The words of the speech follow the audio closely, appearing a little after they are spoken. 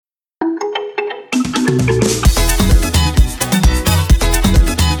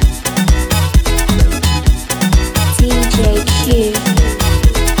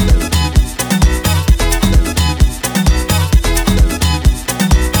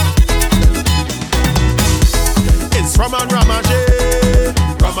rum and ramage,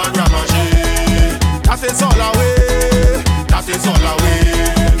 rum and ramage. That is all away, that is all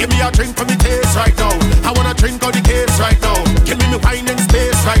away. Give me a drink for me taste right now. I wanna drink all the case right now. Give me wine and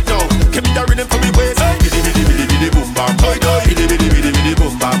space right now. Give me the rhythm for me waist. Bidi bidi bidi bidi boom bam, toy toy. Bidi bidi bidi bidi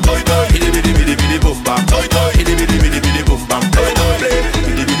boom bam, toy toy. Bidi bidi bidi bidi boom bam, toy toy. Bidi bidi bidi bidi boom bam, toy toy.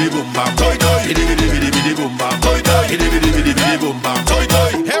 Bidi bidi boom bam, toy toy. Bidi bidi bidi bidi boom bam, toy toy. Bidi bidi bidi bidi boom bam, toy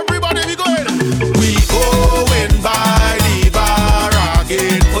toy. Everybody we going. We going by the bar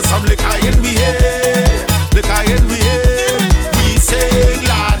again. Put some liquor in we head, liquor in we head. We sing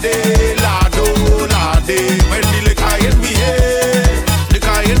lade, lado, lade. When the liquor in we head,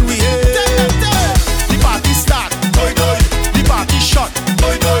 liquor in we head. The party start, toy toy. The party shot,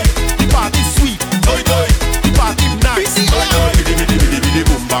 toy toy. The party sweet, toy toy. The party nice, toy toy. Bidi bidi bidi bidi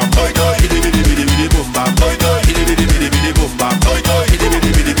boom bam, toy toy. Bidi bidi bidi bidi boom bam, toy toy. Bidi bidi bidi bidi boom bam, toy toy. Bidi bidi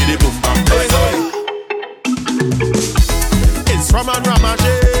bidi bidi boom bam, toy toy. It's rum and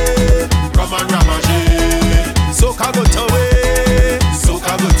ramage, rum and ramage. Soca good away,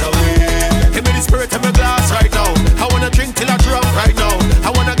 soca good away. Give me the spirit in my glass right now. I wanna drink till I drunk right now.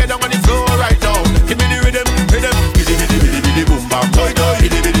 I wanna get down on the floor right now. Give me the rhythm, rhythm. Bidi bidi bidi bidi boom bam, toy toy.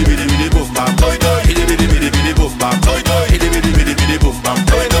 Bidi bidi bidi bidi boom bam, toy toy. Bidi bidi bidi bidi boom bam, toy toy. Bidi bidi bidi bidi boom bam,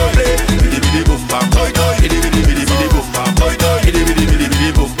 toy toy. Bidi bidi boom bam, toy toy. Bidi bidi bidi bidi boom bam, toy toy. Bidi bidi bidi bidi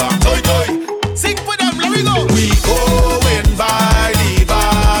boom bam, toy toy. Sing for them, let me go. We going by the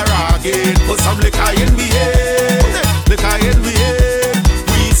bar again. Put some liquor in we head, liquor in we head.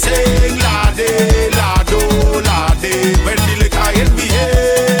 We sing lade, lado, lade. When the liquor in we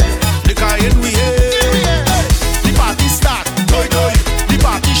head, liquor in we head. The party start, toy toy. The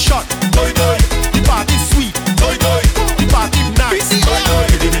party shot, toy toy. The party sweet, toy toy. The party nice, toy toy.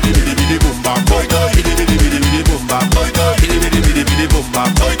 Bidi bidi bidi bidi boom bam, toy toy. Bidi bidi bidi bidi boom bam, toy toy. Bidi bidi bidi bidi boom bam,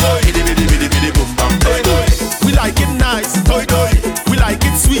 toy toy. Bidi bidi bidi bidi boom bam, toy toy. We like it nice, toy toy. We like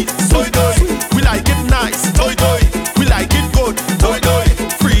it sweet, toy toy. We like it nice, toy toy. We like it good, toy toy.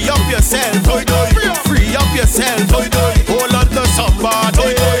 Free up yourself, toy toy. Free up yourself, toy toy. Hold on to somebody,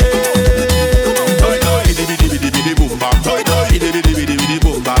 toy toy. Toy toy. Bidi bidi bidi bidi boom bam, toy toy. Bidi bidi bidi bidi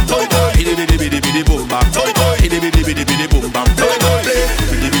boom bam, toy toy. Bidi bidi bidi bidi boom bam, toy toy. Bidi bidi bidi bidi boom bam, toy toy.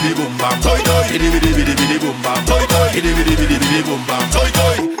 Bidi bidi boom bam, toy toy. Bidi bidi bidi bidi boom bam, toy toy. Bidi bidi bidi bidi boom bam, toy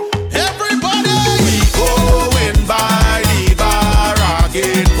toy. Everybody, we going by the bar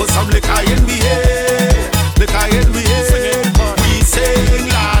again. Put some liquor in we head, liquor in we head. We sing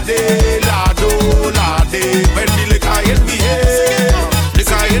lade, lado, lade. When the liquor in we head,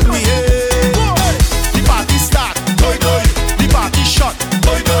 liquor in we head. The party start, toy toy. The party shot,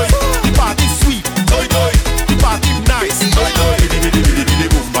 toy toy. The party sweet, toy toy. The party nice, toy toy. Bidi bidi bidi bidi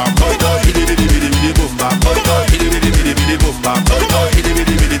boom bam, toy toy. Bidi bidi bidi bidi boom bam, toy toy. Bidi bidi bidi bidi boom bam, toy toy. Bidi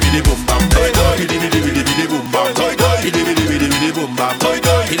bidi bidi bidi boom bam, toy toy. Bidi bidi bidi bidi boom bam, toy toy. Bidi bidi bidi bidi boom bam, toy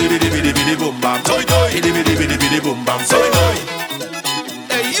toy. Bidi bidi bidi bidi boom bam, toy toy. Bidi bidi bidi bidi boom bam, toy toy.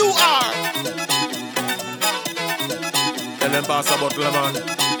 Hey, you are. Tell them pass a bottle,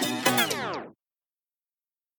 man.